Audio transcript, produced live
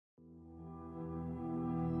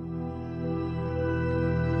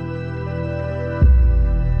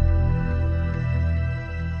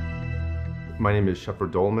My name is Shep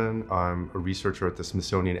Doeleman. I'm a researcher at the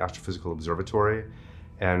Smithsonian Astrophysical Observatory,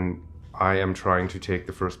 and I am trying to take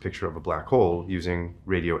the first picture of a black hole using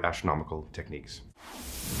radio astronomical techniques.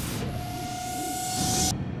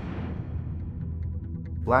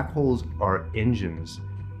 Black holes are engines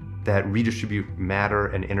that redistribute matter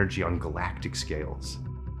and energy on galactic scales.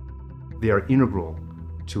 They are integral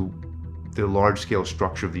to the large-scale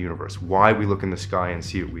structure of the universe, why we look in the sky and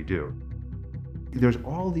see what we do. There's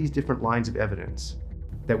all these different lines of evidence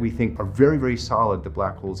that we think are very, very solid that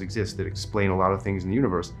black holes exist, that explain a lot of things in the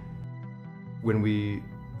universe. When we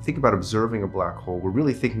think about observing a black hole, we're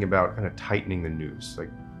really thinking about kind of tightening the noose, like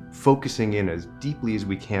focusing in as deeply as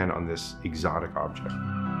we can on this exotic object.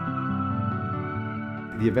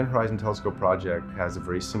 The Event Horizon Telescope project has a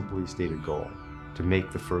very simply stated goal: to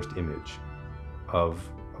make the first image of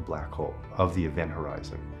a black hole, of the event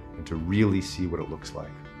horizon, and to really see what it looks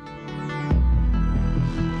like.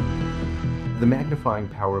 The magnifying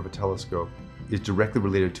power of a telescope is directly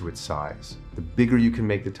related to its size. The bigger you can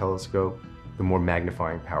make the telescope, the more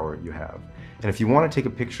magnifying power you have. And if you want to take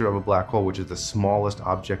a picture of a black hole, which is the smallest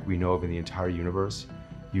object we know of in the entire universe,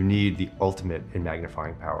 you need the ultimate in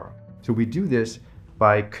magnifying power. So we do this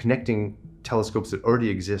by connecting telescopes that already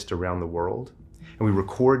exist around the world, and we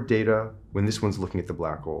record data when this one's looking at the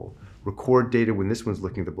black hole, record data when this one's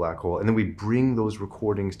looking at the black hole, and then we bring those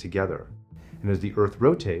recordings together. And as the Earth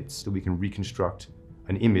rotates, we can reconstruct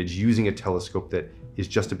an image using a telescope that is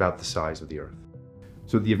just about the size of the Earth.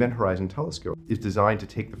 So the Event Horizon Telescope is designed to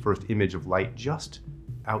take the first image of light just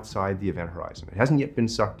outside the event horizon. It hasn't yet been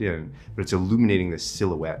sucked in, but it's illuminating this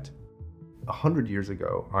silhouette. 100 years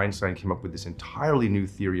ago, Einstein came up with this entirely new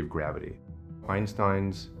theory of gravity.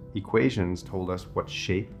 Einstein's equations told us what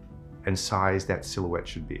shape and size that silhouette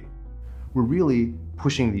should be. We're really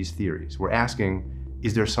pushing these theories. We're asking,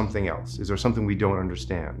 is there something else? Is there something we don't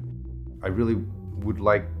understand? I really would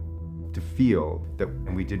like to feel that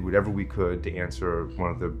we did whatever we could to answer one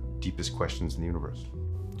of the deepest questions in the universe.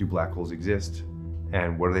 Do black holes exist?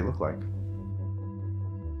 And what do they look like?